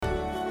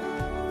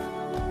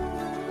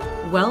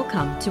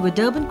Welcome to a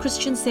Durban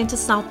Christian Center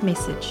South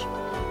message.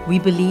 We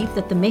believe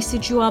that the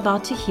message you are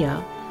about to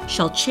hear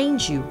shall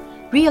change you,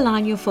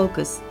 realign your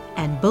focus,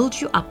 and build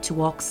you up to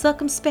walk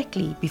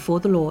circumspectly before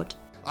the Lord.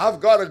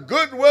 I've got a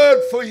good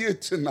word for you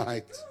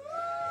tonight.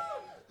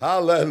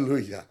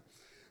 Hallelujah.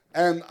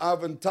 And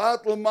I've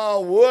entitled my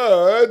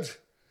word,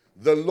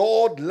 The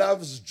Lord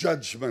Loves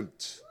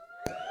Judgment.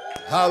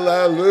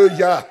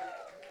 Hallelujah.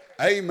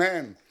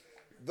 Amen.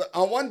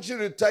 I want you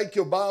to take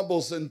your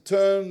Bibles and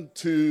turn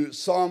to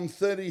Psalm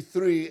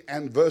 33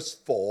 and verse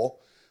 4.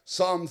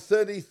 Psalm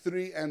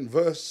 33 and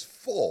verse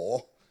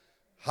 4.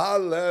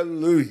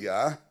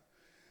 Hallelujah.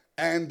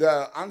 And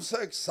I'm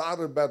so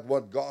excited about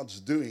what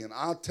God's doing. And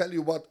I'll tell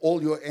you what,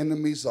 all your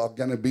enemies are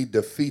going to be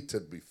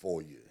defeated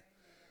before you.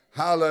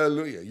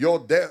 Hallelujah.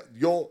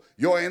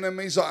 Your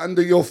enemies are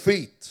under your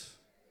feet.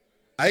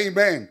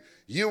 Amen.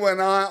 You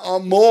and I are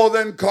more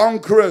than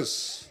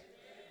conquerors.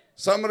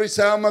 Somebody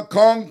say, I'm a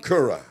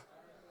conqueror.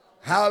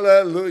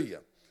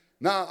 Hallelujah.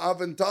 Now, I've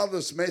entitled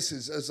this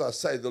message, as I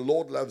say, the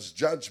Lord loves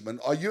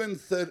judgment. Are you in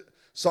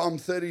Psalm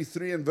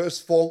 33 and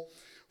verse 4?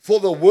 For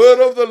the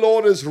word of the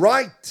Lord is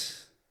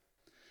right,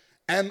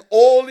 and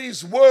all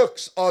his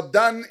works are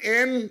done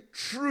in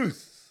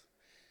truth.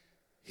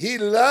 He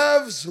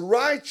loves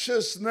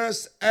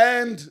righteousness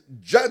and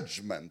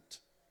judgment.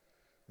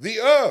 The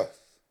earth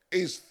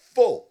is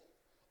full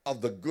of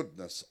the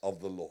goodness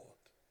of the Lord.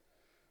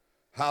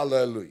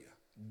 Hallelujah.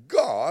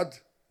 God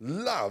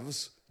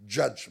loves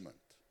judgment.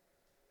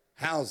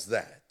 How's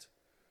that?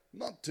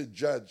 Not to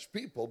judge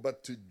people,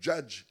 but to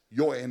judge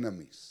your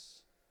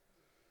enemies.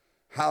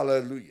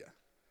 Hallelujah.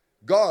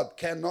 God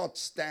cannot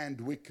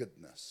stand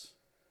wickedness.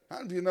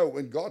 How do you know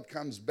when God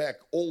comes back,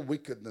 all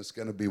wickedness is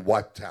going to be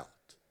wiped out?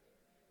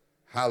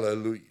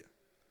 Hallelujah.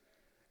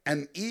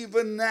 And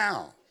even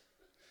now,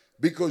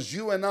 because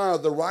you and I are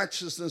the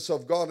righteousness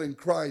of God in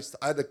Christ,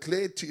 I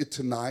declare to you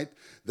tonight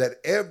that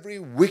every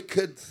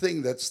wicked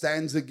thing that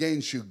stands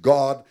against you,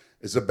 God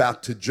is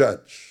about to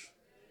judge.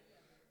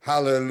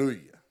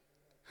 Hallelujah.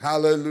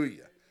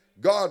 Hallelujah.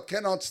 God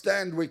cannot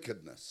stand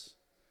wickedness.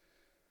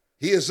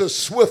 He is a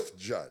swift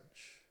judge.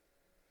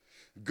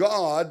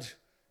 God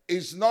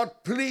is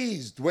not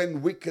pleased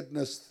when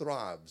wickedness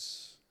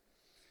thrives.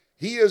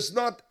 He is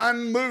not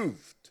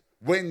unmoved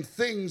when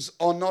things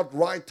are not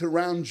right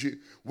around you,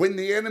 when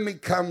the enemy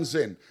comes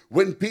in,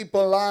 when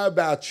people lie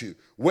about you,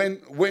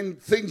 when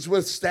things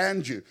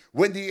withstand you,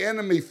 when the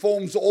enemy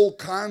forms all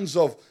kinds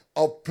of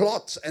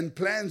plots and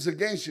plans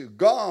against you,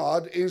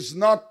 God is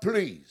not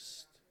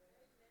pleased.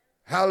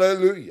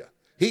 Hallelujah.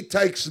 He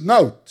takes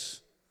note.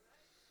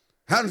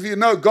 How do you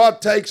know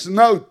God takes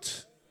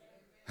note?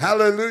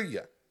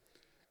 Hallelujah.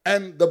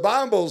 And the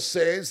Bible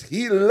says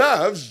he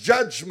loves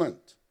judgment.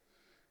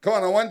 Come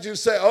on, I want you to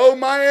say, oh,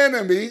 my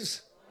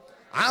enemies,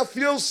 I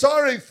feel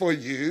sorry for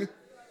you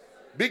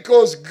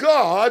because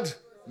God,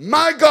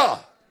 my God,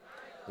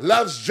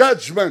 loves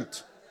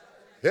judgment.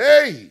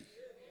 Hey,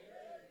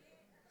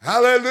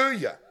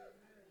 hallelujah.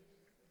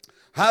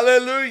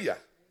 Hallelujah.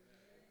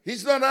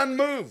 He's not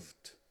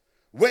unmoved.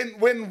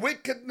 When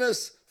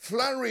wickedness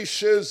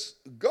flourishes,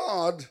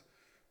 God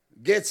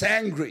gets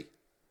angry.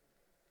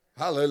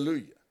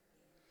 Hallelujah.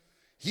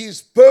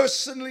 He's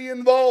personally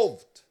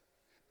involved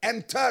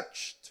and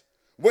touched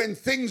when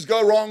things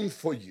go wrong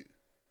for you.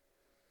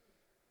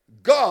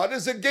 God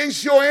is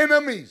against your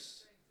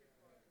enemies.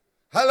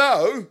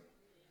 Hello?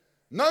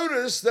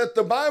 Notice that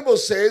the Bible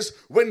says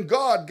when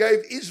God gave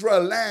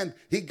Israel land,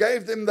 he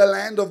gave them the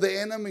land of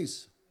their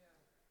enemies.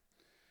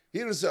 He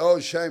didn't say, oh,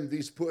 shame,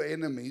 these poor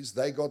enemies,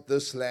 they got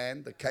this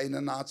land, the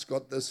Canaanites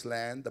got this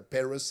land, the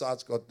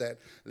Perizzites got that.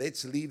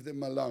 Let's leave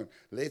them alone.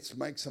 Let's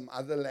make some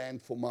other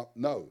land for my...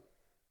 No.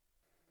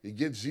 He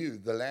gives you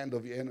the land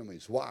of your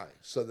enemies. Why?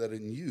 So that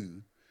in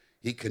you,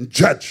 he can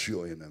judge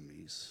your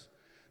enemies,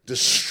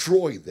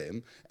 destroy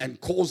them, and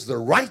cause the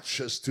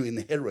righteous to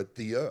inherit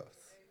the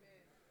earth.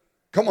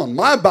 Come on,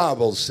 my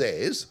Bible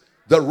says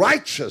the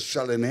righteous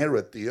shall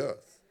inherit the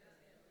earth.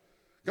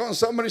 Come on,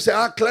 somebody say,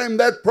 I claim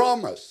that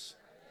promise.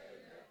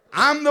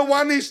 I'm the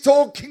one he's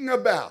talking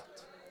about.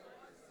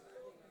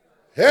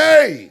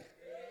 Hey,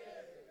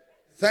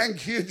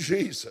 thank you,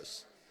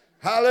 Jesus.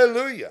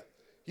 Hallelujah.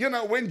 You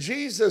know, when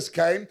Jesus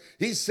came,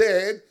 he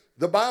said,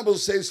 the Bible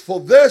says, for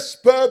this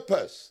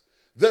purpose,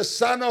 the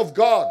Son of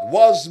God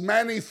was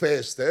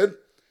manifested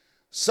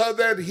so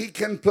that he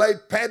can play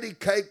patty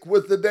cake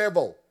with the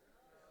devil.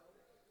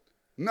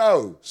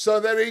 No, so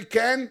that he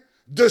can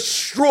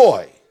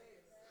destroy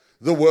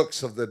the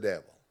works of the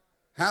devil.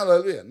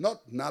 Hallelujah.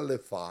 Not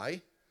nullify,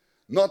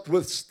 not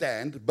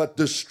withstand, but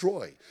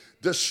destroy.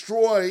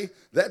 Destroy,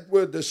 that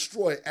word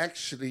destroy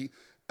actually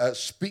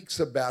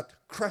speaks about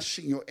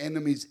crushing your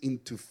enemies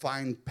into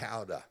fine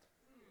powder.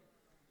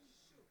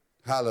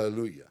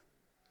 Hallelujah.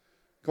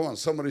 Come on,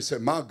 somebody say,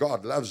 my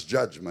God loves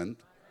judgment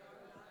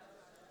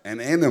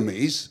and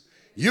enemies.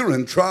 You're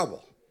in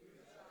trouble.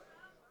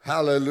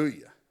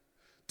 Hallelujah.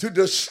 To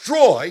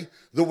destroy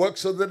the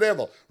works of the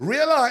devil.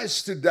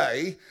 Realize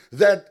today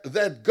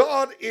that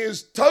God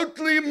is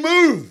totally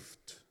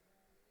moved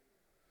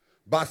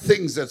by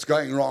things that's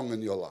going wrong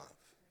in your life.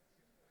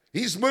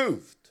 He's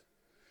moved.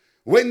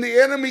 When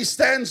the enemy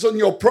stands on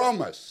your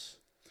promise,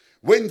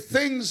 when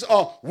things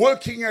are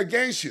working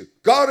against you,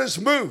 God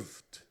is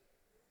moved.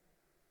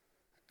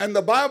 And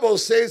the Bible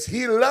says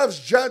he loves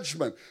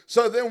judgment.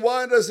 So then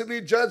why doesn't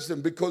he judge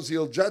them? Because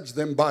he'll judge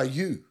them by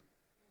you.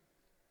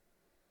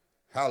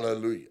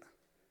 Hallelujah.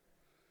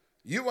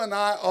 You and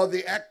I are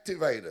the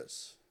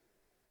activators.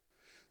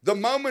 The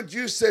moment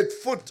you set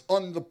foot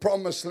on the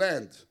promised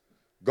land,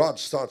 God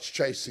starts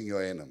chasing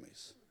your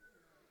enemies.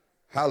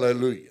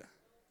 Hallelujah.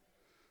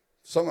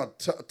 Someone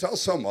tell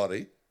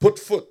somebody, put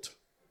foot.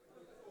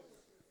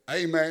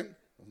 Amen.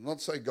 I'm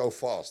not saying go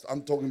fast.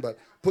 I'm talking about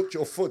put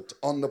your foot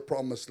on the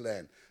promised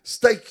land.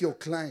 Stake your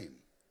claim.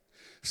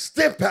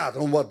 Step out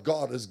on what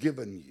God has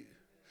given you.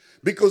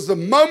 Because the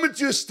moment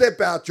you step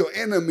out, your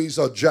enemies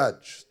are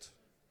judged.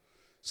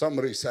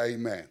 Somebody say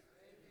amen.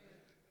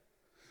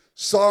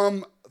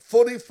 Psalm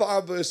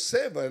 45 verse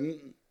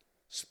 7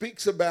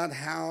 speaks about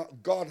how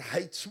God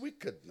hates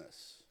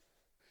wickedness.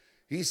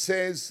 He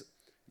says,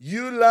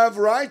 you love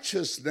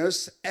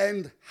righteousness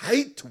and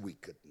hate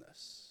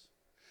wickedness.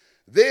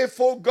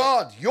 Therefore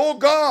God, your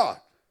God,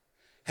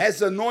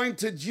 has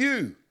anointed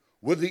you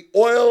with the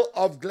oil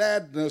of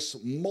gladness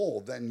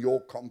more than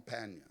your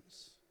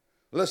companions.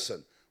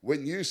 Listen,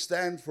 when you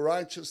stand for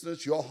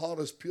righteousness, your heart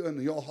is pure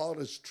and your heart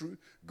is true.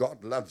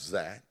 God loves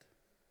that.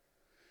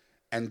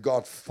 And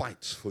God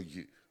fights for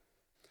you.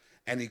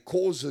 And he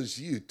causes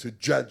you to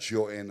judge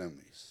your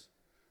enemies.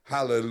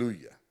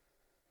 Hallelujah.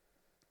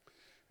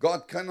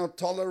 God cannot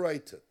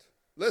tolerate it.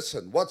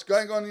 Listen, what's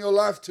going on in your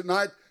life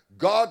tonight,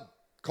 God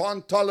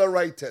can't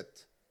tolerate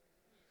it.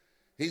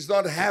 He's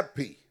not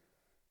happy.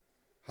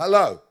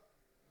 Hello.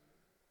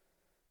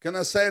 Can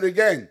I say it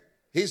again?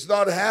 He's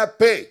not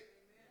happy.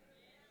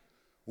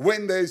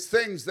 When there's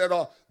things that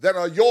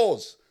are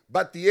yours,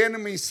 but the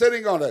enemy is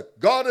sitting on it.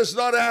 God is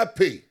not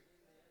happy.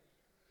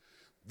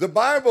 The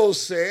Bible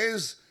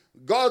says,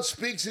 God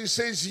speaks, he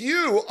says,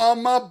 you are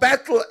my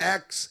battle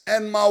axe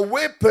and my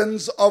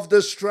weapons of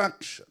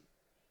destruction.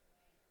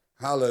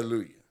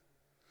 Hallelujah.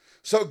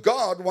 So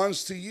God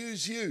wants to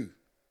use you.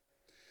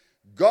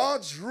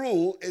 God's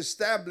rule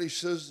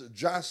establishes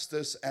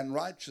justice and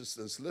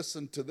righteousness.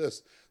 Listen to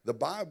this. The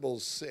Bible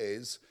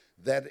says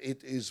that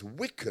it is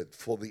wicked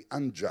for the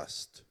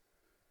unjust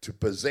to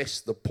possess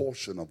the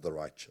portion of the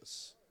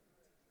righteous.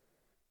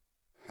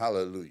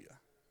 Hallelujah.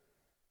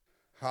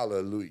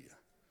 Hallelujah.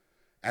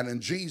 And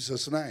in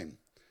Jesus' name,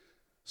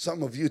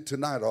 some of you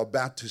tonight are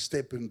about to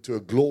step into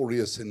a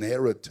glorious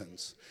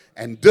inheritance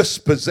and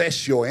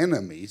dispossess your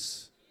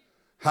enemies.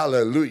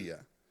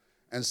 Hallelujah.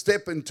 And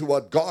step into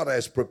what God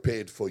has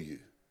prepared for you.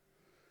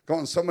 Come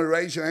on, somebody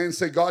raise your hand and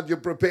say, God, you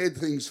prepared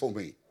things for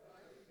me.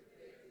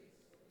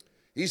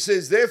 He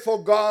says,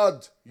 therefore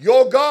God,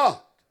 your God,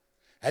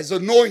 has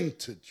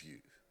anointed you.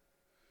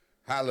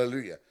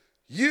 Hallelujah.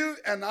 You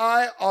and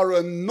I are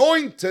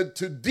anointed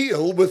to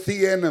deal with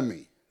the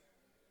enemy.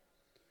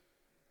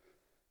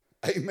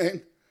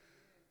 Amen.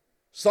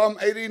 Psalm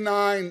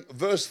 89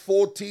 verse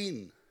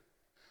 14.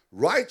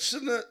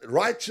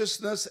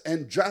 Righteousness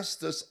and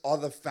justice are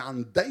the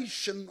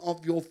foundation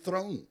of your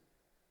throne.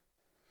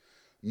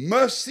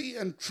 Mercy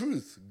and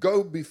truth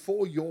go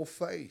before your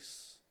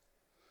face.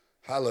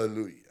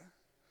 Hallelujah.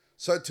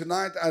 So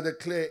tonight I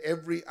declare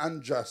every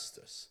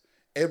injustice,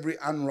 every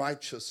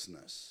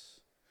unrighteousness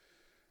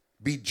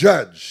be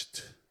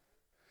judged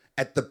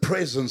at the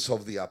presence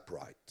of the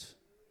upright.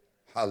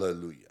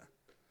 Hallelujah.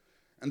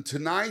 And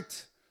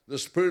tonight, the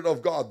Spirit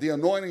of God, the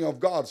anointing of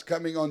God is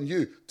coming on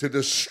you to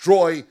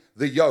destroy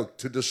the yoke,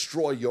 to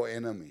destroy your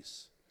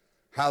enemies.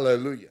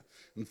 Hallelujah.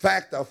 In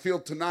fact, I feel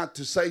tonight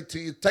to say to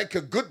you, take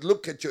a good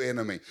look at your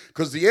enemy.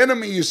 Because the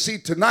enemy you see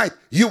tonight,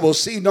 you will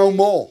see no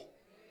more.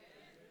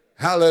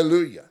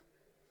 Hallelujah.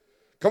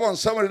 Come on,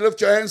 somebody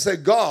lift your hand and say,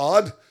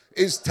 God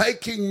is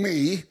taking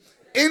me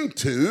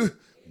into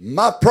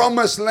my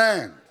promised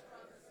land.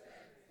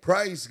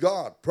 Praise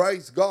God,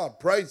 praise God,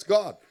 praise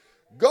God.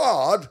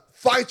 God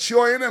fights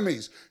your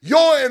enemies.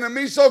 Your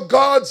enemies are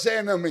God's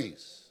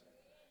enemies.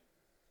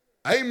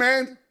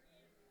 Amen.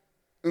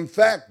 In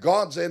fact,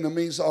 God's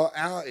enemies are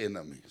our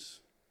enemies.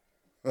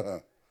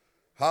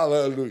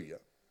 Hallelujah.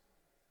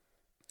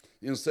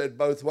 You said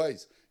both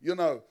ways. You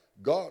know,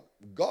 God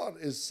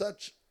is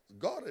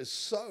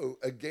so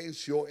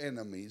against your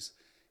enemies,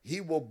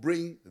 he will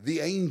bring the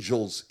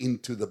angels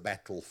into the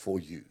battle for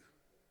you.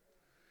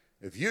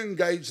 If you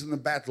engage in the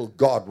battle,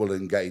 God will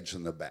engage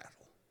in the battle.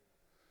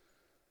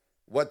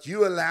 What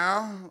you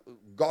allow,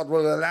 God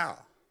will allow.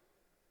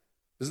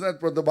 Isn't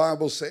that what the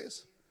Bible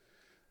says?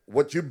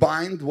 What you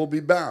bind will be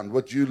bound.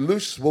 What you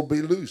loose will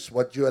be loose.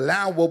 What you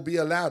allow will be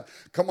allowed.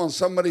 Come on,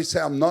 somebody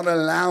say, I'm not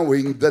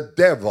allowing the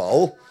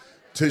devil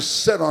to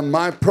sit on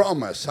my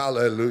promise.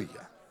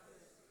 Hallelujah.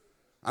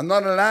 I'm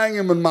not allowing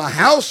him in my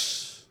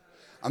house.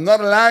 I'm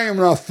not allowing him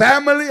in my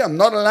family. I'm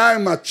not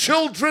allowing my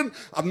children.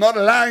 I'm not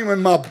allowing him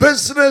in my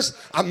business.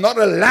 I'm not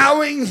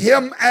allowing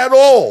him at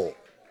all.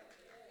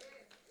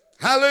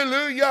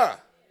 Hallelujah.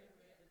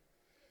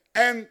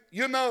 And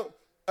you know,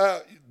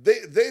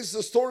 there's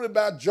the story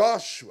about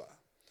Joshua.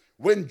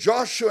 When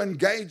Joshua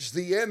engaged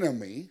the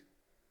enemy,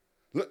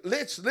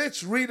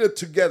 let's read it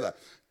together.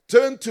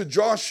 Turn to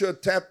Joshua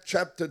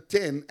chapter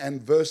 10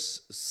 and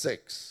verse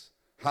 6.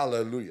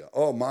 Hallelujah.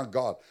 Oh my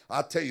God.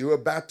 I tell you, you're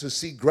about to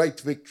see great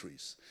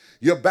victories.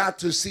 You're about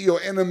to see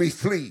your enemy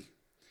flee.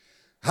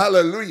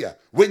 Hallelujah.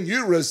 When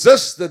you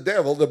resist the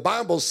devil, the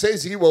Bible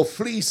says he will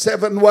flee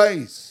 7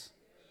 ways.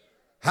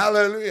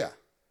 Hallelujah.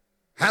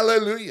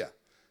 Hallelujah.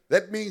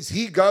 That means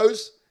he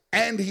goes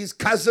and his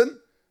cousin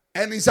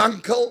and his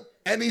uncle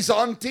and his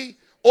auntie,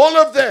 all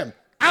of them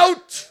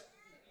out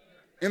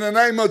in the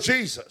name of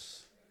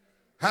Jesus.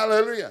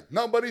 Hallelujah.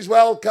 Nobody's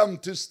welcome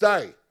to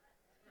stay.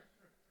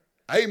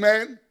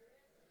 Amen.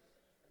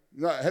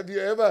 Now, have you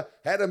ever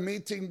had a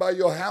meeting by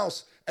your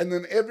house and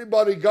then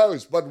everybody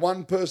goes but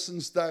one person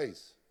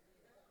stays?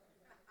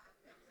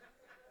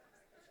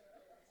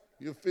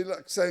 You feel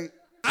like saying,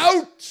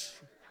 out!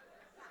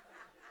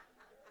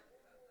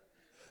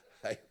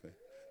 Amen.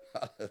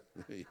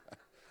 Hallelujah.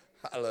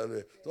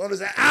 Hallelujah. Someone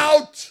say,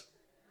 out!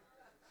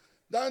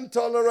 Don't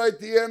tolerate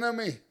the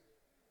enemy.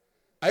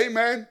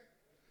 Amen.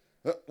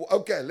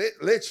 Okay,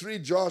 let's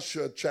read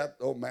Joshua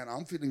chapter. Oh man,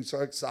 I'm feeling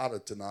so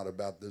excited tonight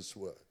about this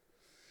word.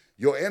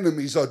 Your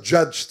enemies are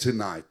judged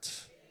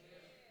tonight.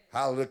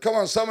 Hallelujah. Come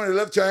on, somebody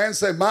lift your hand and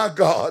say, my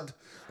God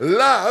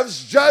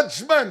loves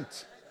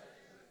judgment.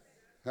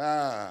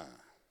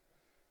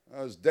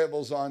 Those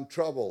devils are in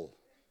trouble.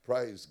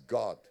 Praise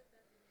God.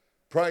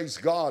 Praise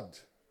God.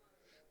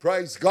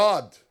 Praise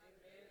God.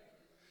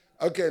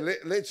 Okay,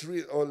 let's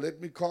read, or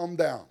let me calm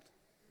down.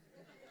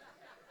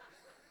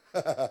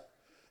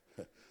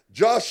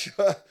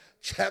 Joshua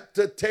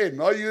chapter 10.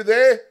 Are you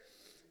there?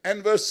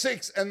 And verse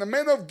 6. And the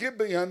men of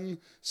Gibeon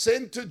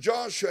sent to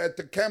Joshua at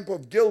the camp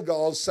of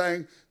Gilgal,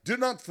 saying, do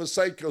not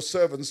forsake your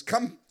servants.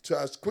 Come to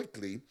us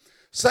quickly.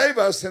 Save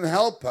us and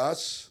help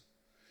us.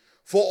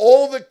 For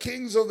all the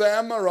kings of the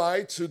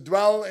Amorites who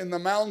dwell in the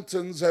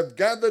mountains have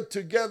gathered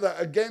together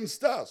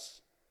against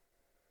us.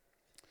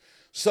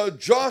 So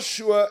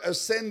Joshua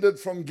ascended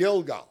from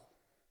Gilgal,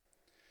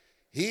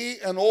 he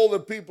and all the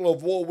people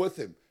of war with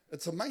him.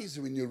 It's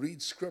amazing when you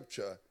read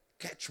scripture,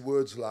 catch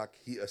words like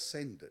he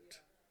ascended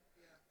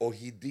or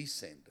he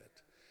descended.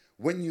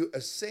 When you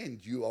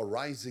ascend, you are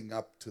rising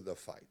up to the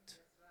fight.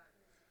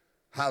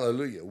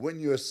 Hallelujah. When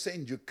you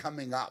ascend, you're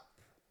coming up.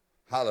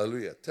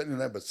 Hallelujah. Tell your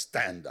neighbor,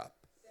 stand up.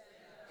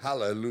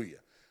 Hallelujah.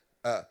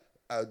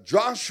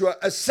 Joshua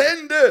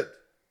ascended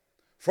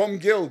from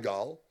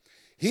Gilgal,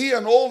 he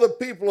and all the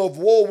people of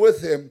war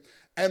with him,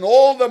 and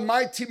all the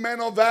mighty men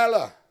of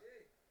valor.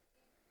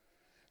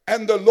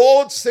 And the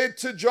Lord said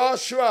to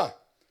Joshua,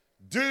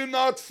 do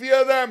not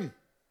fear them,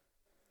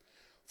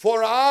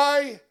 for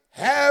I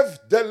have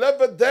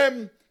delivered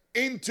them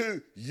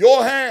into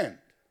your hand.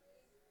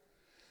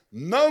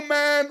 No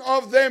man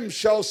of them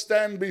shall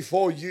stand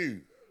before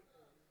you.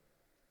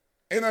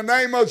 In the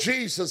name of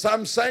Jesus,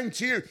 I'm saying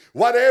to you,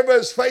 whatever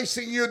is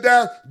facing you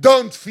down,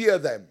 don't fear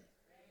them.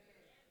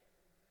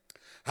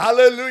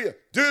 Hallelujah.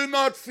 Do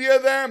not fear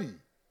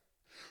them,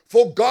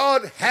 for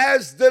God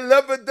has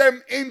delivered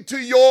them into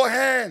your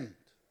hand.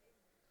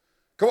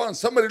 Come on,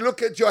 somebody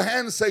look at your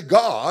hand and say,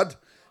 God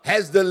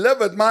has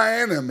delivered my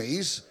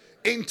enemies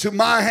into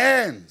my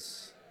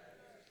hands.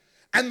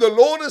 And the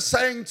Lord is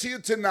saying to you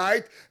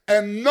tonight,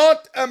 and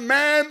not a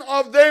man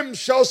of them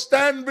shall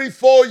stand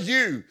before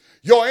you.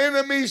 Your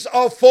enemies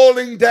are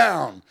falling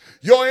down.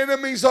 Your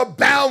enemies are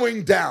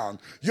bowing down.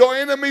 Your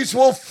enemies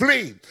will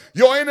flee.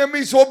 Your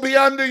enemies will be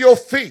under your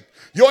feet.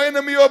 Your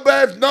enemy will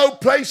have no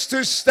place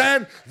to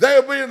stand.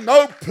 There will be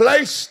no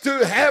place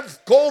to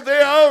have called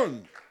their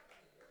own.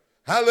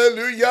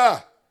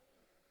 Hallelujah.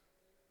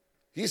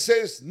 He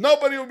says,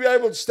 nobody will be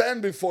able to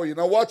stand before you.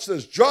 Now watch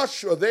this.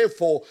 Joshua,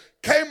 therefore,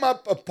 came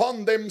up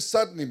upon them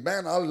suddenly.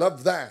 Man, I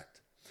love that.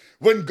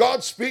 When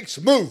God speaks,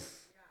 move.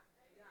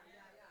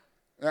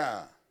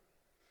 Yeah.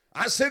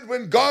 I said,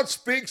 when God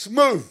speaks,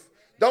 move.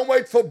 Don't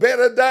wait for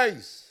better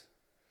days.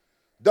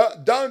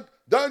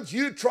 Don't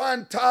you try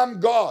and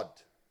time God.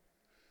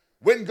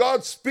 When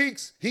God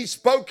speaks, he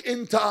spoke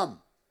in time.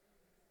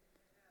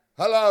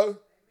 Hello?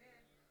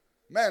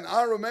 Man,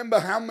 I remember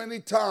how many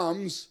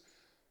times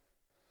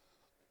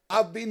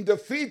I've been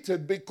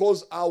defeated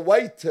because I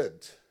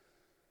waited.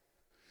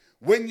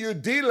 When you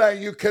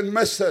delay, you can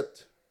miss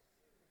it.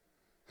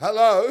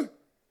 Hello?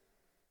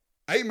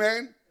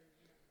 Amen.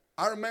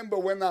 I remember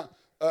when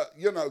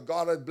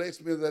God had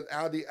blessed me with that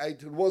Audi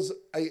 8. It was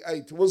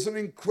A8. It was an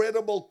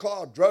incredible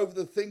car. Drove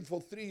the thing for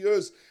 3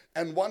 years.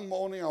 And one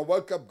morning I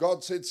woke up,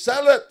 God said,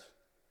 sell it.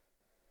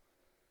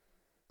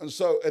 And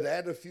so it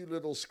had a few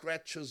little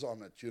scratches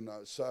on it,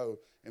 So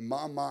in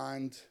my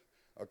mind,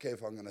 okay,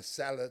 if I'm going to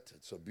sell it,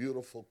 it's a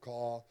beautiful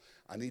car.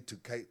 I need to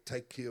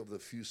take care of the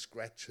few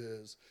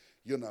scratches,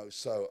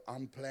 So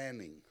I'm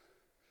planning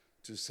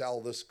to sell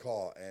this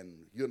car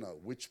and,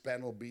 which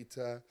panel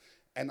beater.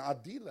 And I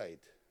delayed.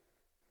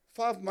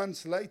 5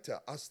 months later,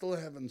 I still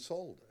haven't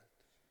sold it.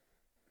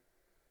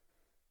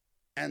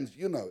 And,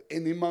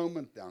 any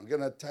moment now, I'm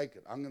going to take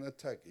it.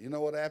 You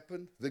know what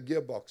happened? The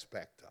gearbox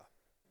packed up.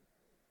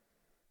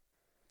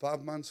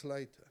 5 months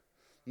later.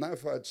 Now,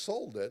 if I had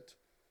sold it,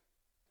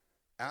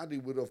 Audi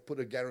would have put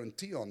a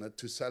guarantee on it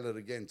to sell it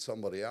again to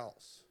somebody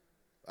else.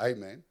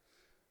 Amen.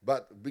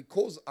 But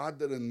because I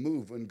didn't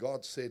move when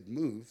God said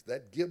move,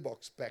 that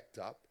gearbox packed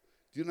up.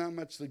 Do you know how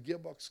much the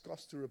gearbox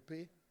cost to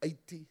repair?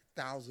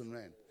 80,000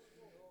 rand.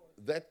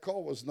 That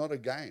car was not a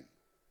game.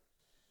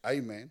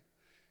 Amen.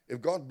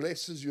 If God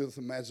blesses you with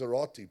a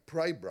Maserati,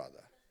 pray,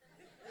 brother.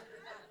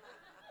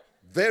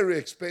 Very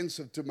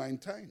expensive to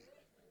maintain.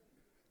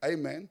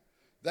 Amen.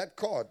 That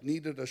car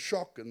needed a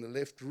shock in the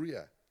left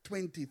rear.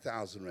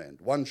 20,000 rand,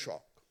 one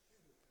shock.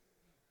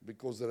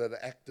 Because it had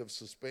active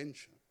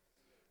suspension.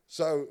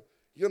 So,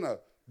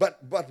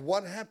 but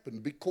what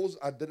happened? Because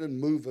I didn't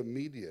move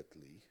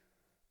immediately,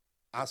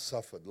 I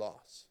suffered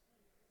loss.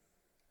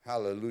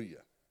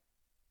 Hallelujah.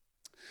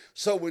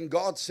 So when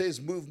God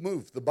says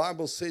move, the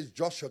Bible says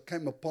Joshua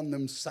came upon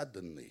them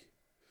suddenly.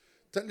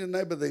 Tell your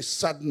neighbor there's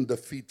sudden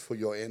defeat for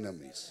your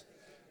enemies.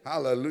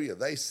 Hallelujah.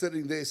 They're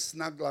sitting there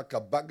snug like a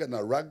bug in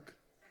a rug.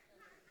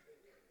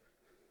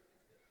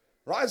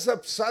 Rise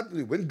up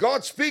suddenly. When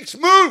God speaks,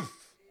 move.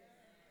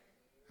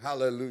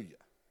 Hallelujah.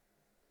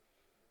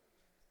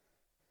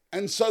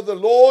 And so the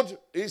Lord,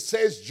 he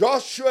says,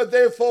 Joshua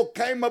therefore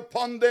came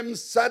upon them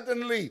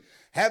suddenly,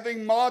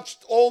 having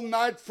marched all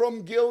night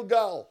from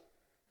Gilgal.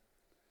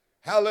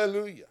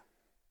 Hallelujah.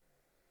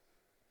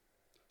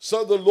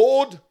 So the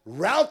Lord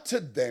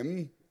routed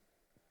them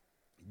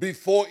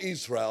before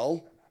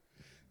Israel,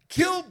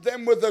 killed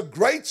them with a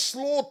great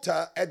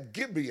slaughter at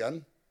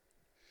Gibeon,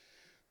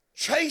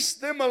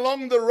 chased them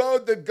along the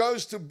road that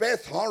goes to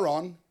Beth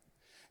Horon,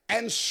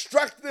 and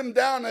struck them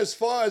down as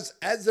far as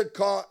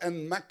Azekah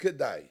and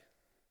Makkedah.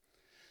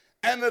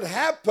 And it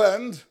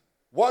happened,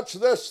 watch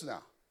this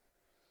now.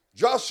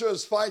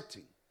 Joshua's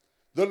fighting.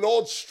 The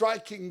Lord's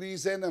striking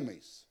these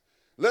enemies.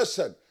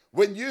 Listen,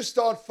 when you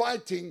start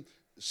fighting,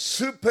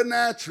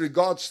 supernaturally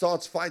God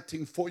starts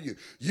fighting for you.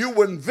 You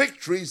win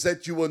victories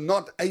that you were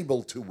not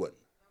able to win.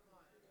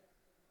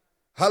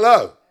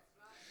 Hello?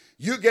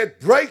 You get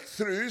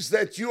breakthroughs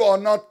that you are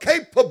not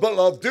capable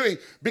of doing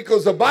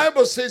because the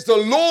Bible says the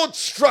Lord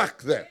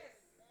struck them.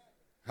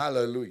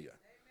 Hallelujah.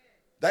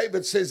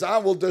 David says, I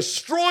will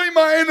destroy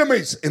my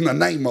enemies in the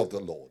name of the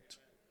Lord.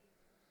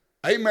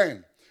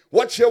 Amen.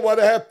 Watch here what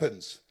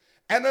happens.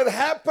 And it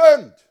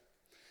happened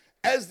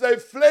as they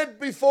fled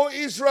before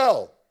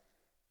Israel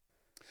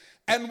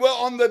and were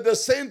on the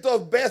descent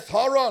of Beth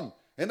Horon.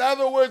 In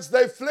other words,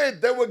 they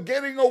fled. They were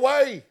getting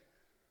away.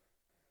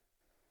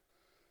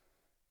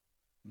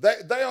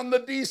 They're on the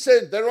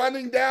descent. They're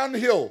running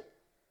downhill.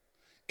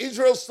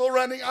 Israel's still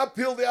running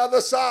uphill the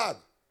other side.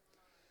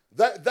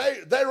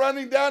 They're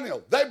running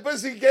downhill. They're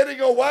busy getting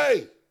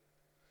away.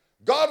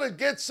 God would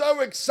get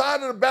so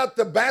excited about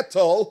the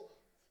battle.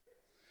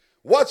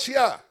 Watch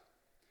here.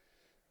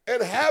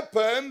 It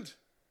happened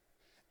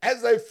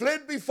as they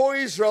fled before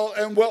Israel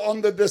and were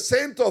on the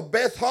descent of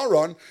Beth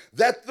Horon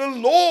that the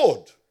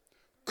Lord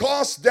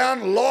cast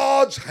down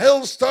large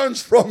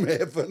hailstones from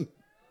heaven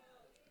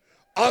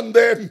on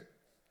them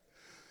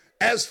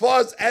as far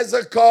as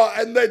Azekah,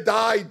 and they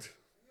died.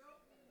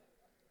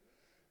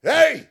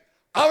 Hey,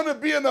 I want to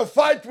be in a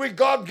fight where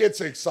God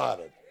gets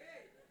excited.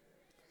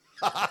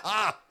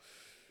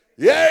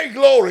 Yay,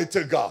 glory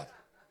to God.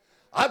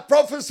 I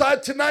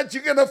prophesy tonight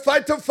you're going to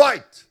fight a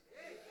fight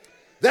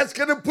that's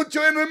going to put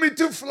your enemy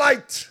to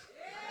flight.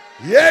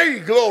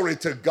 Yay, glory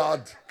to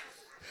God.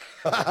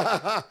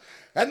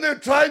 And they're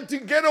trying to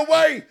get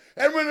away.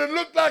 And when it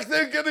looked like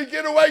they're going to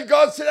get away,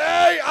 God said,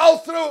 hey, I'll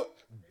throw.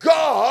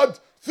 God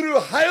threw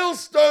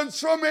hailstones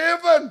from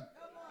heaven.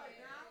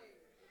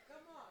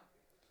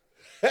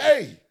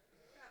 Hey,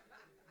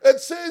 it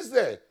says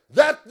there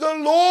that the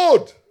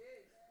Lord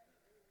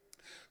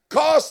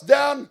cast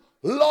down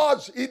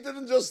large. He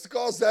didn't just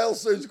cast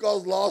hailstones, he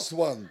cast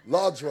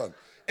large one.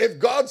 If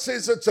God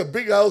says it's a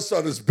big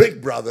hailstone, it's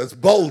big, brother. It's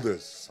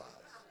boulders.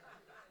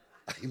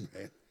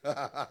 Amen.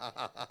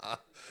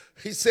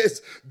 He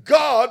says,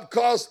 God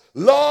cast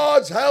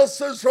large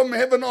hailstones from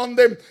heaven on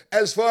them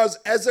as far as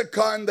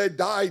Azekah, and they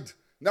died.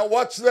 Now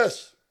watch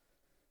this.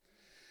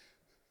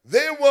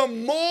 There were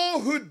more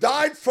who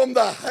died from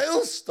the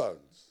hailstones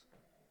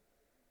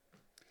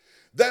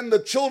than the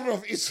children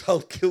of Israel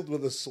killed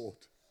with a sword.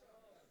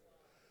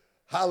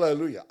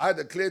 Hallelujah. I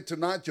declare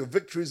tonight your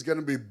victory is going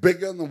to be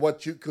bigger than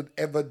what you could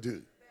ever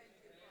do.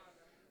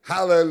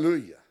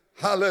 Hallelujah.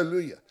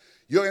 Hallelujah.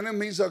 Your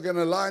enemies are going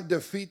to lie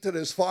defeated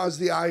as far as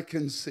the eye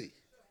can see.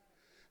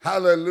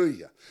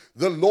 Hallelujah.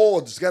 The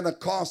Lord's going to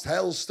cast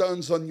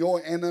hailstones on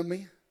your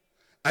enemy.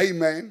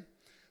 Amen.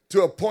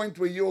 To a point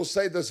where you'll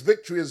say this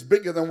victory is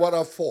bigger than what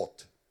I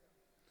fought.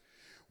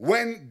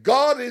 When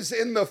God is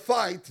in the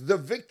fight, the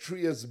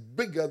victory is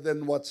bigger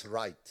than what's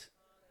right.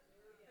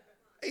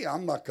 Hey,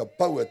 I'm like a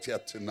poet here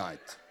tonight.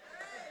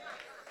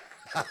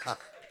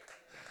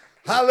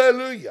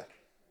 Hallelujah.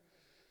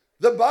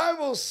 The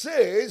Bible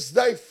says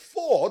they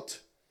fought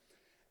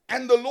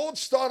And the Lord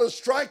started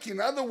striking.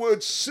 In other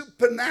words,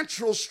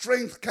 supernatural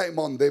strength came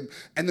on them,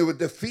 and they were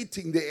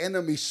defeating the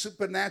enemy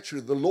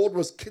supernaturally. The Lord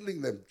was killing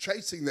them,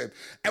 chasing them.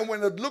 And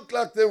when it looked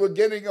like they were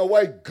getting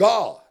away,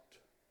 God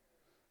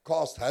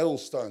cast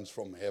hailstones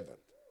from heaven.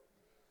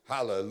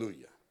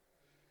 Hallelujah.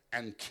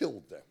 And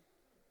killed them.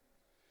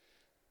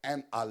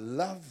 And I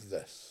love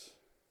this.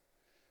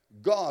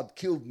 God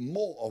killed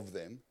more of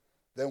them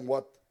than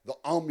what the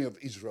army of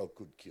Israel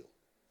could kill.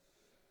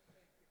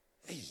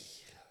 Hey.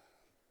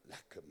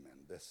 Lekker,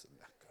 man, this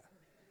lekker.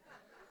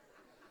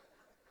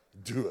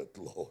 Do it,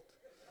 Lord.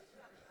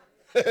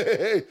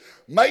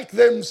 Make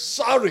them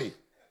sorry.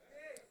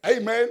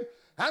 Amen.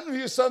 How do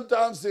you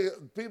sometimes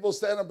people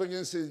stand up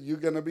and say, you're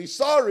going to be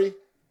sorry?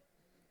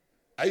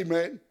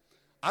 Amen.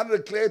 I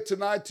declare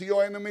tonight to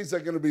your enemies, they're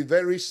going to be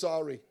very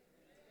sorry.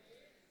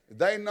 If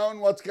they'd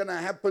known what's going to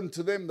happen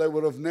to them, they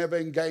would have never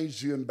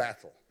engaged you in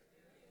battle.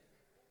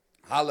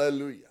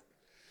 Hallelujah.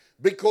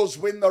 Because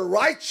when the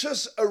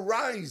righteous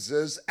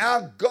arises,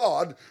 our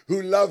God,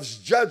 who loves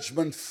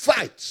judgment,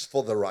 fights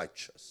for the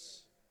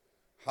righteous.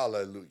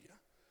 Hallelujah.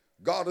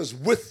 God is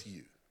with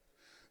you.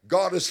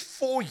 God is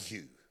for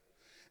you.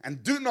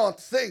 And do not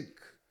think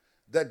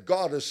that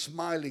God is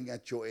smiling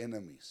at your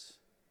enemies.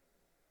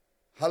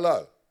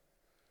 Hello.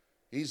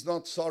 He's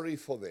not sorry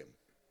for them.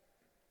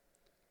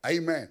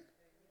 Amen.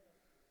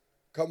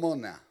 Come on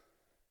now.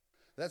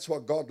 That's why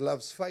God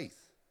loves faith.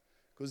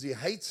 Because he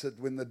hates it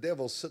when the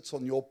devil sits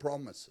on your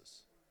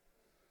promises.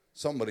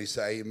 Somebody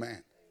say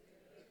amen.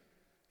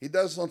 He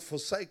does not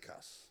forsake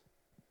us.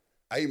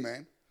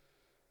 Amen.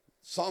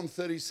 Psalm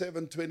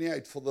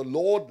 37:28. For the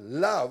Lord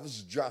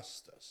loves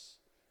justice.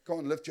 Come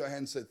on, lift your hand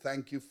and say,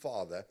 thank you,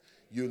 Father.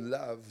 You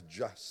love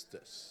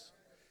justice.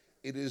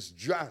 It is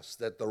just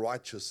that the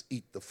righteous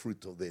eat the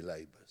fruit of their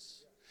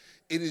labors.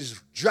 It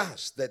is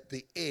just that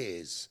the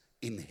heirs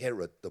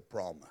inherit the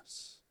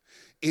promise.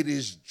 It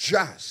is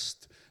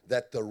just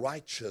that the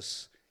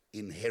righteous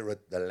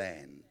inherit the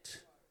land.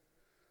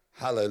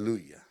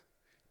 Hallelujah.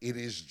 It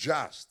is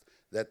just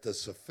that the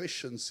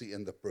sufficiency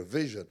and the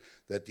provision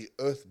that the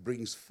earth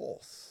brings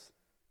forth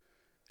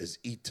is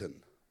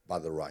eaten by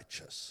the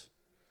righteous.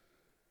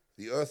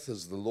 The earth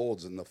is the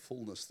Lord's and the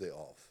fullness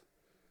thereof.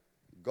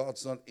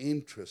 God's not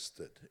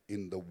interested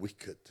in the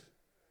wicked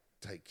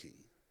taking.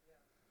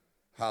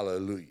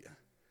 Hallelujah.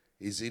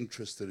 He's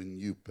interested in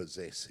you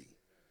possessing.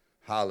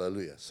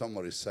 Hallelujah.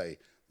 Somebody say,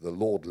 the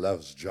Lord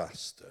loves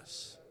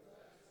justice.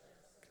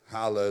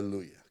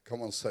 Hallelujah.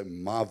 Come on, say,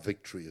 my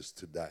victory is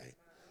today.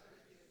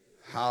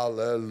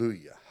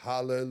 Hallelujah.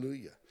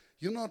 Hallelujah.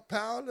 You're not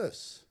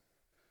powerless.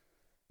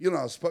 You know,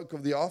 I spoke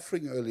of the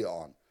offering earlier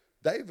on.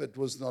 David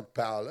was not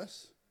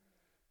powerless.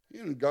 You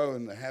didn't go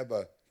and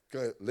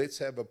let's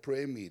have a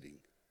prayer meeting.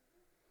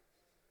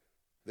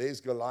 There's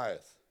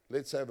Goliath.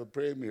 Let's have a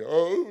prayer meeting.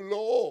 Oh,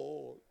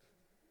 Lord.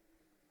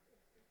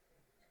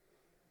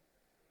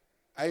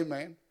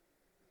 Amen.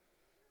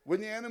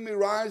 When the enemy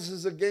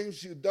rises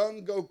against you,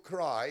 don't go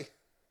cry.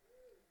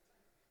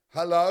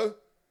 Hello?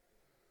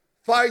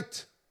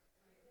 Fight.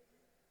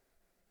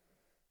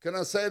 Can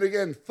I say it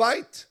again?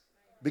 Fight.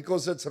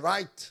 Because it's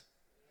right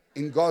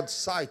in God's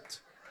sight.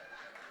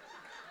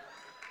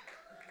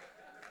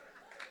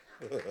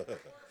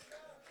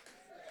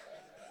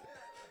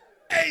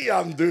 Hey,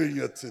 I'm doing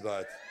it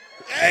tonight.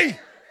 Hey!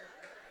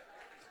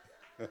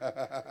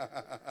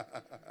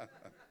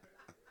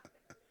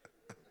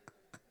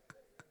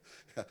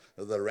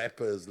 The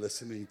rapper is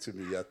listening to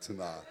me yet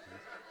tonight.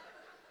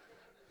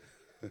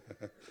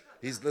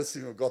 He's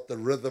listening. I've got the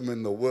rhythm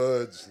in the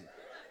words.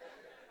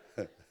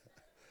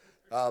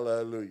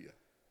 Hallelujah.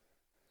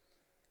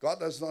 God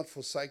does not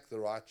forsake the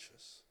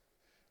righteous.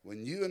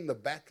 When you're in the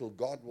battle,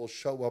 God will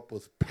show up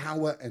with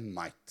power and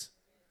might.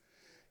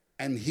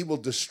 And he will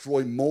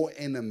destroy more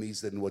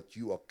enemies than what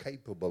you are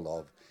capable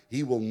of.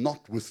 He will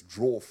not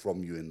withdraw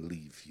from you and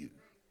leave you.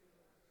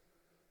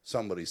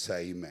 Somebody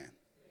say amen.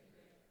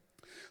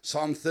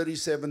 Psalm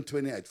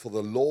 37:28. For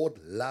the Lord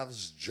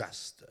loves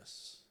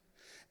justice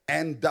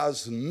and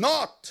does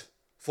not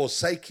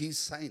forsake his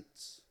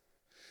saints.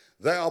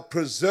 They are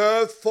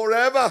preserved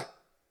forever.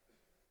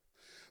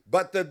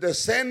 But the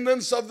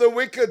descendants of the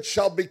wicked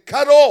shall be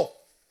cut off.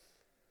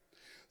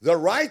 The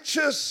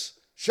righteous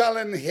shall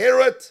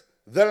inherit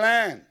the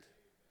land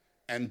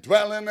and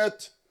dwell in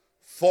it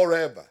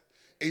forever.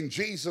 In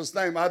Jesus'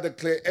 name, I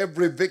declare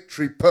every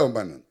victory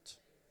permanent.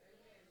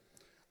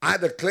 I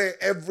declare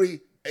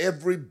every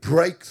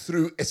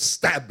breakthrough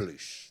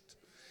established.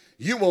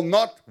 You will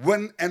not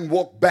win and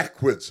walk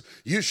backwards.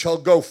 You shall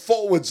go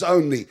forwards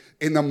only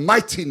in the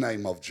mighty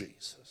name of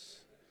Jesus.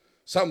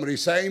 Somebody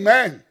say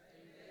amen.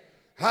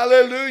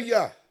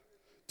 Hallelujah.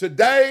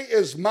 Today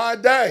is my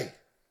day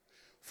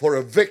for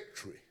a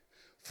victory,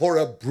 for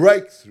a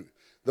breakthrough.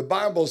 The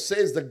Bible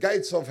says the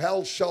gates of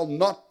hell shall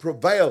not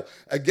prevail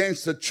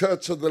against the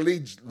church of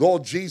the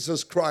Lord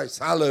Jesus Christ.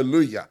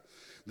 Hallelujah.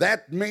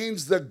 That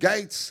means the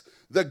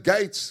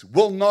gates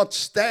will not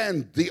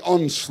stand the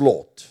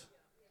onslaught.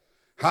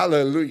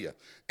 Hallelujah.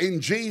 In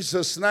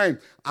Jesus' name,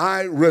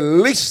 I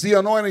release the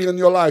anointing in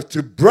your life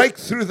to break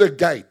through the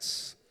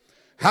gates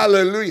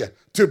Hallelujah.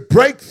 To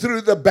break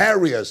through the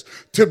barriers,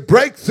 to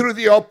break through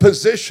the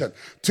opposition,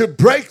 to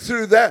break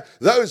through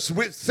those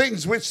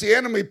things which the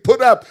enemy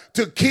put up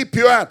to keep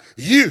you out.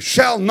 You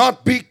shall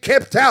not be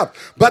kept out,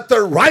 but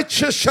the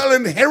righteous shall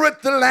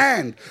inherit the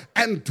land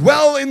and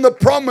dwell in the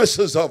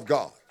promises of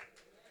God.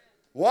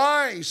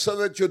 Why? So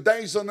that your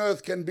days on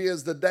earth can be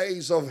as the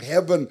days of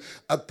heaven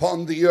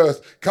upon the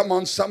earth. Come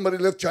on, somebody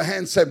lift your hand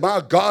and say,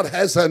 my God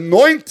has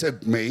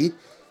anointed me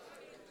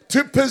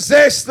to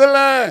possess the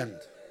land.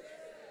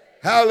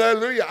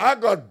 Hallelujah. I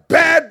got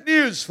bad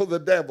news for the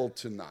devil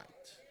tonight.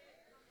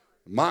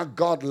 My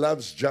God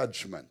loves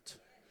judgment.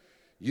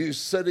 You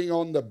sitting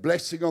on the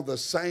blessing of the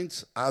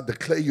saints, I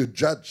declare you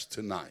judged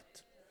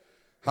tonight.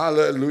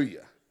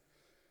 Hallelujah.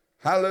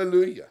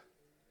 Hallelujah.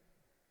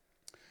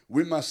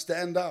 We must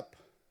stand up.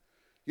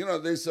 You know,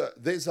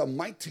 there's a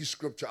mighty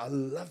scripture. I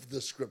love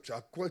this scripture.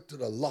 I quote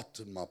it a lot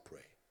in my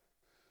prayer.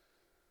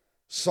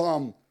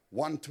 Psalm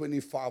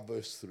 125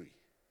 verse 3.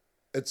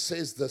 It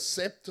says, the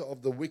scepter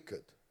of the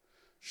wicked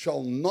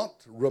shall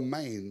not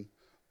remain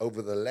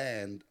over the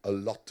land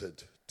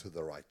allotted to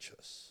the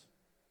righteous.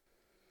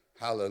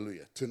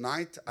 Hallelujah.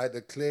 Tonight I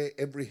declare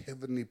every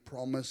heavenly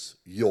promise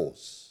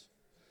yours.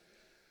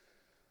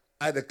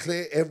 I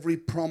declare every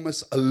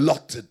promise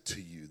allotted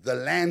to you, the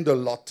land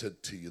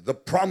allotted to you, the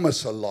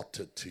promise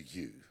allotted to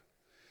you,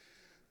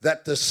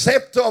 that the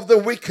scepter of the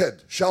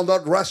wicked shall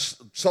not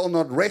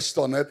rest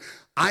on it.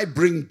 I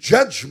bring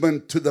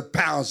judgment to the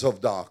powers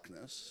of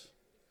darkness.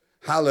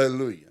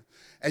 Hallelujah.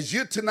 As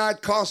you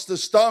tonight cast the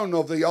stone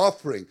of the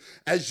offering,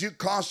 as you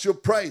cast your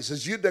praise,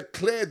 as you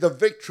declare the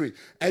victory,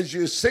 as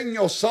you sing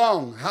your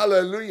song,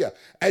 hallelujah,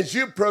 as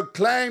you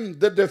proclaim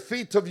the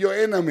defeat of your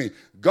enemy,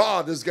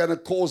 God is going to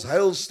cause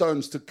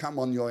hailstones to come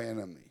on your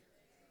enemy.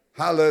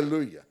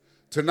 Hallelujah.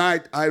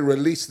 Tonight I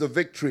release the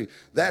victory.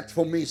 That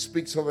for me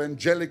speaks of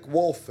angelic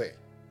warfare.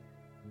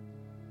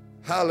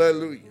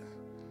 Hallelujah.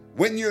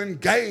 When you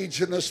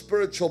engage in a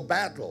spiritual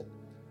battle,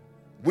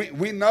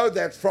 we know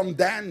that from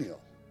Daniel.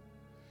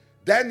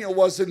 Daniel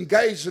was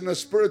engaged in a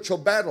spiritual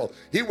battle.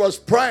 He was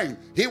praying.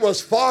 He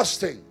was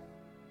fasting.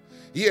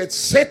 He had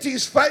set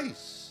his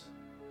face.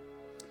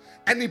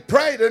 And he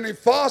prayed and he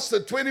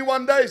fasted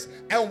 21 days.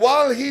 And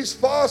while he's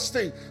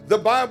fasting, the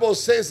Bible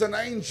says the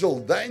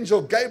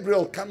angel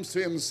Gabriel comes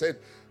to him and said,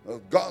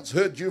 God's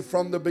heard you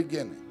from the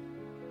beginning.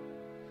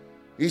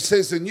 He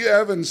says, and you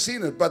haven't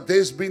seen it, but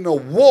there's been a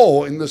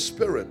war in the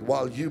spirit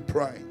while you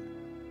praying.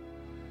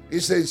 He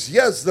says,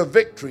 here's the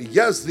victory.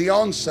 Here's the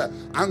answer.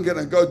 I'm going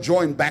to go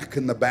join back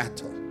in the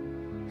battle.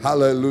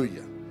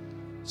 Hallelujah.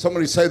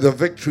 Somebody say, the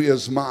victory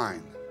is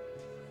mine.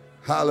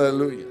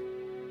 Hallelujah.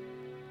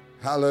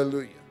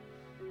 Hallelujah.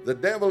 The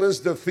devil is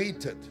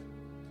defeated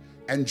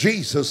and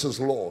Jesus is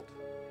Lord.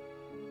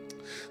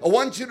 I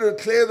want you to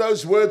declare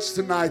those words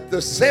tonight.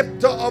 The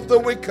scepter of the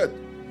wicked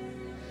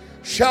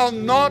shall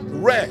not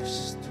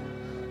rest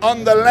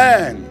on the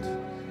land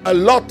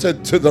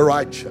allotted to the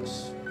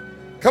righteous.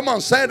 Come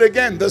on, say it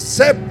again. The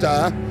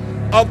scepter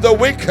of the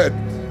wicked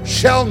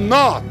shall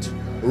not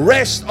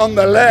rest on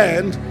the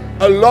land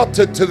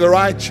allotted to the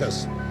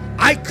righteous.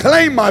 I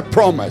claim my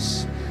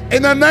promise.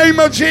 In the name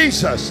of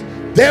Jesus,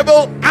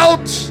 devil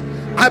out.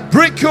 I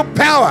break your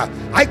power.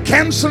 I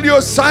cancel your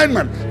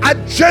assignment. I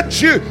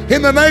judge you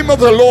in the name of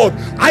the Lord.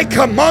 I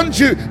command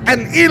you,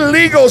 an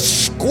illegal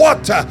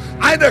squatter.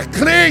 I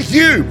declare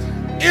you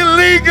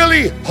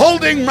illegally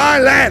holding my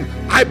land.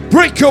 I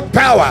break your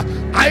power.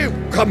 I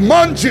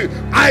command you.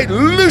 I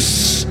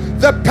loose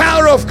the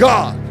power of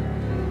God.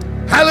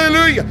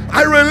 Hallelujah.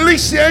 I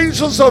release the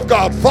angels of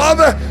God.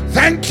 Father,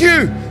 thank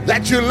you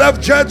that you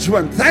love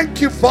judgment.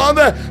 Thank you,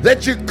 Father,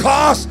 that you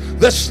cast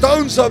the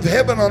stones of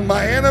heaven on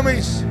my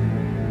enemies.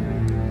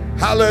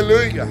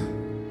 Hallelujah.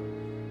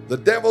 The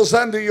devil's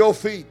under your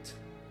feet.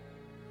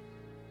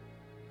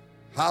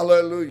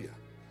 Hallelujah.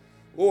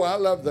 Oh, I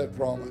love that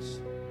promise.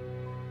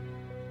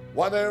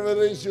 Whatever it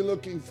is you're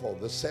looking for,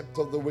 the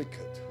scepter of the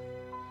wicked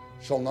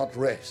shall not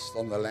rest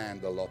on the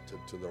land allotted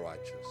to the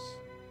righteous.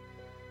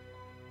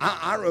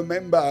 I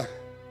remember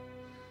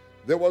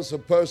there was a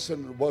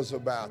person who was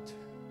about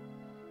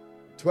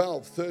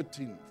 12,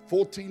 13,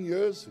 14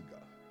 years ago.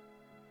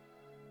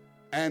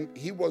 And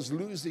he was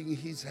losing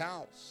his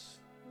house.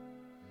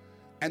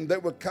 And they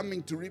were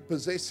coming to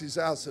repossess his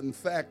house. In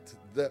fact,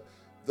 the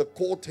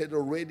court had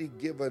already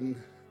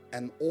given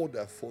an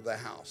order for the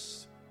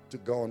house to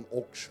go on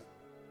auction,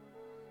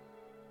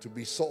 to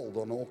be sold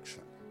on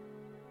auction.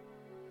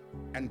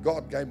 And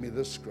God gave me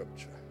this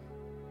scripture.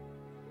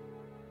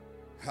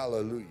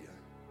 Hallelujah.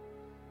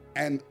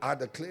 And I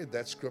declared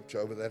that scripture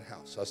over that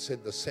house. I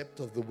said, the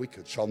scepter of the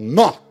wicked shall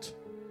not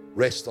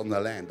rest on the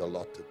land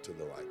allotted to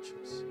the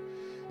righteous.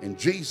 In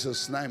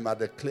Jesus' name, I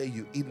declare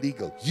you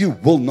illegal. You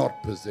will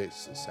not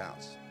possess this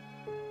house.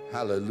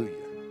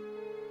 Hallelujah.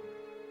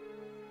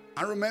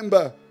 I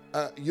remember,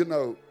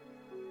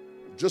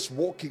 just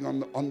walking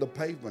on the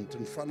pavement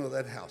in front of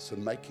that house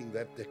and making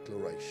that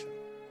declaration.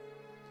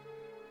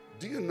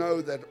 Do you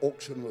know that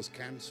auction was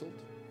canceled?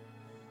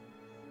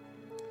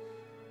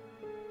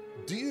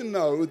 Do you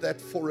know that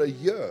for a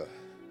year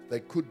they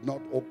could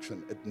not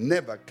auction. It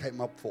never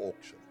came up for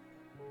auction.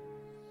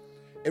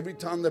 Every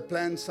time they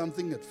planned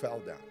something, it fell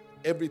down.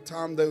 Every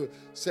time they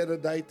set a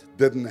date,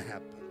 didn't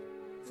happen.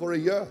 For a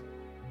year.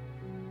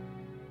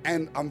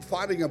 And I'm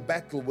fighting a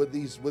battle with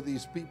these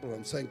people.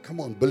 I'm saying, come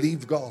on,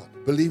 believe God,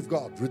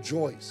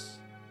 rejoice.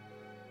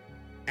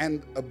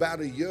 And about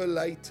a year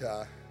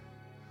later,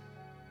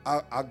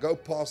 I go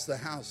past the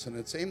house and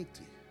it's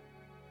empty.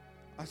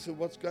 I said,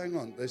 what's going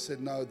on? They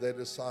said, no, they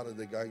decided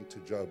they're going to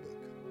Joburg.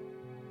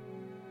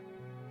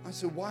 I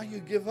said, why you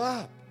give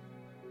up?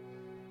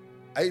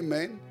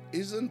 Amen.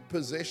 Isn't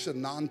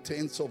possession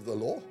 9/10 of the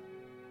law?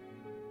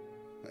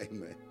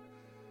 Amen.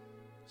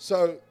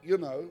 So,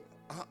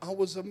 I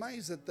was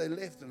amazed that they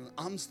left, and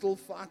I'm still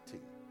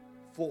fighting.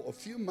 For a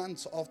few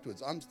months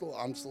afterwards,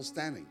 I'm still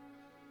standing.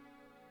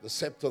 The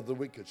scepter of the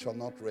wicked shall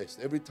not rest.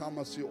 Every time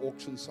I see an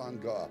auction sign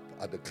go up,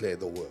 I declare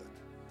the word.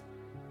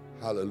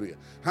 Hallelujah.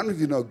 How many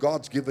of you know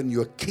God's given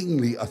you a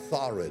kingly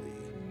authority?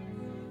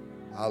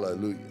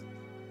 Hallelujah.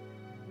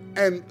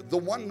 And the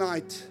one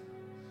night,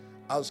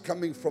 I was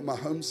coming from a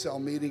home cell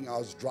meeting. I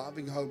was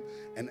driving home,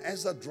 and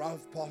as I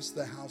drove past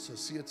the house, I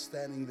see it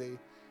standing there,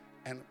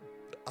 and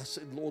I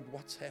said, Lord,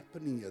 what's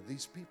happening here?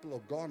 These people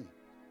are gone.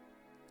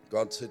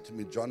 God said to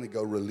me, Johnny,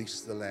 go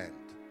release the land.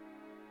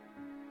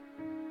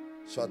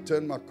 So I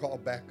turned my car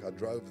back. I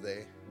drove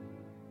there.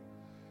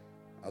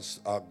 I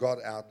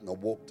got out and I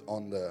walked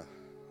on the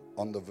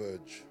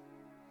verge,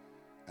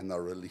 and I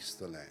released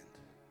the land.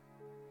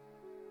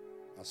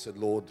 I said,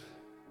 Lord,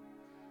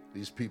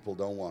 these people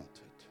don't want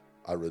it.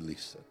 I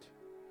release it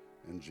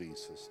in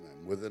Jesus'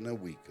 name. Within a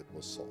week, it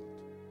was sold.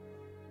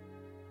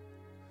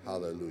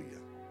 Hallelujah.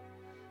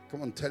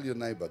 Come on, tell your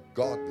neighbor,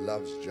 God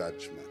loves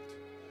judgment.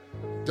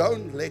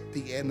 Don't let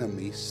the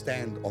enemy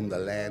stand on the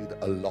land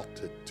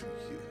allotted to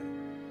you.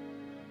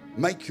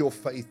 Make your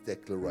faith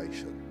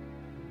declaration.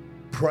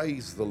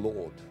 Praise the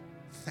Lord.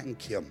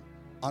 Thank Him.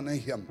 Honor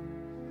Him.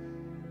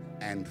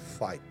 And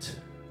fight.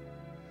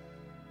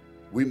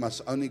 We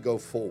must only go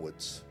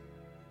forwards.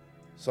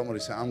 Somebody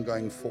say, I'm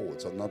going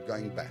forwards. I'm not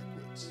going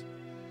backwards.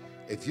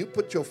 If you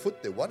put your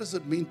foot there, what does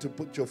it mean to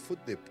put your foot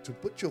there? To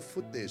put your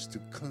foot there is to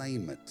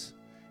claim it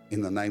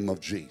in the name of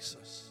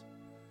Jesus.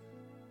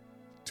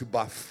 To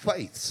by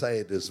faith say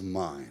it is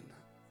mine.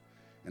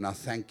 And I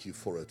thank you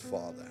for it,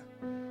 Father.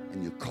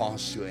 And you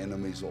cast your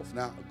enemies off.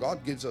 Now,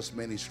 God gives us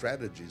many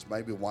strategies.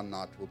 Maybe one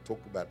night we'll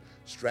talk about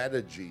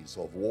strategies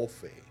of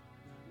warfare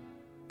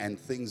and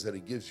things that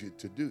He gives you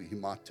to do. He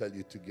might tell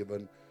you to give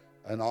an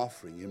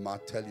offering. He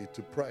might tell you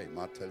to pray. He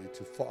might tell you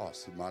to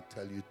fast. He might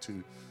tell you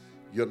to,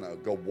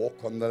 go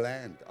walk on the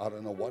land. I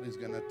don't know what He's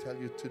going to tell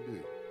you to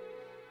do.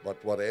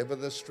 But whatever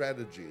the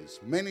strategy is,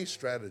 many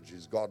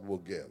strategies God will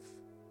give.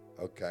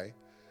 Okay?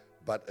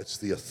 But it's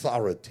the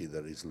authority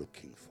that He's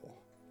looking for.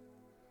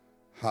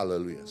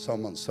 Hallelujah.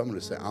 Somebody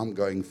say, I'm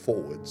going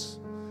forwards.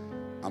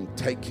 I'm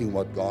taking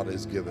what God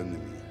has given me.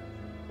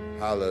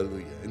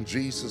 Hallelujah. In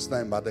Jesus'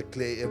 name, I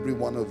declare every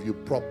one of you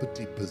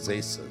property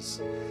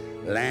possessors,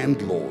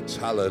 landlords,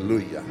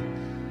 hallelujah.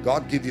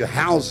 God give you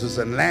houses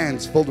and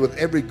lands filled with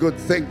every good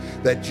thing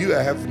that you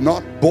have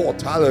not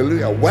bought.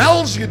 Hallelujah.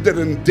 Wells you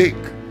didn't dig.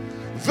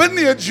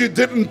 Vineyards you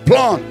didn't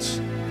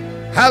plant.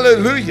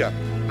 Hallelujah.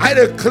 I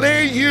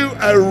declare you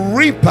a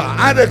reaper.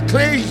 I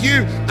declare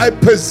you a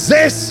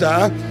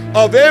possessor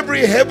of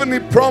every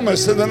heavenly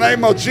promise in the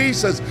name of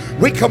Jesus.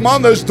 We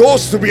command those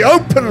doors to be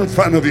open in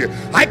front of you.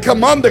 I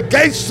command the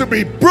gates to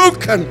be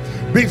broken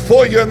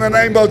before you in the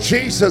name of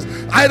Jesus.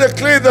 I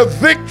declare the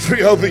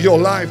victory over your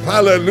life.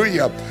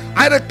 Hallelujah.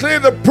 I declare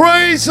the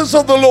praises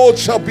of the Lord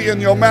shall be in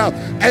your mouth,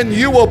 and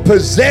you will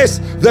possess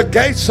the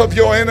gates of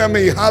your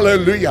enemy.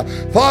 Hallelujah.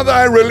 Father,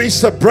 I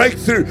release a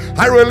breakthrough.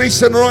 I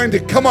release an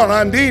anointing. Come on,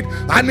 I need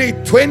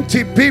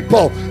 20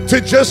 people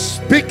to just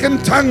speak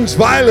in tongues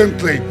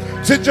violently,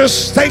 to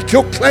just stake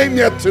your claim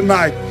here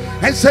tonight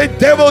and say,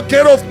 devil,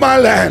 get off my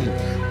land.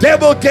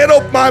 Devil, get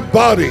off my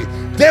body.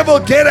 Devil,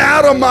 get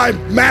out of my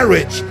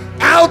marriage.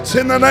 Out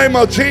in the name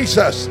of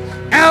Jesus.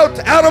 Out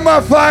of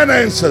my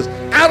finances.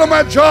 Out of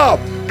my job.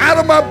 Out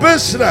of my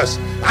business.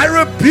 I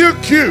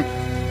rebuke you.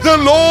 The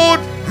Lord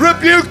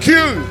rebuke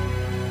you.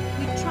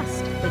 We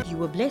trust that you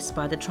were blessed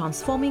by the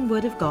transforming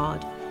Word of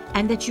God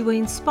and that you were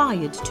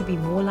inspired to be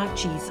more like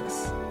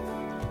Jesus.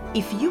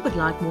 If you would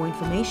like more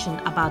information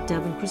about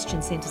Durban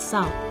Christian Center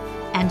South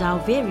and our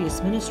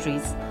various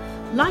ministries,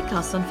 like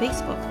us on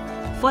Facebook,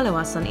 follow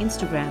us on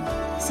Instagram,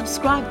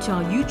 subscribe to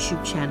our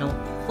YouTube channel,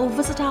 or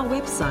visit our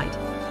website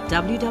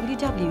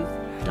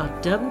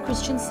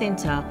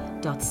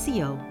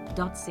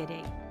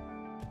www.durbanchristiancenter.co.za.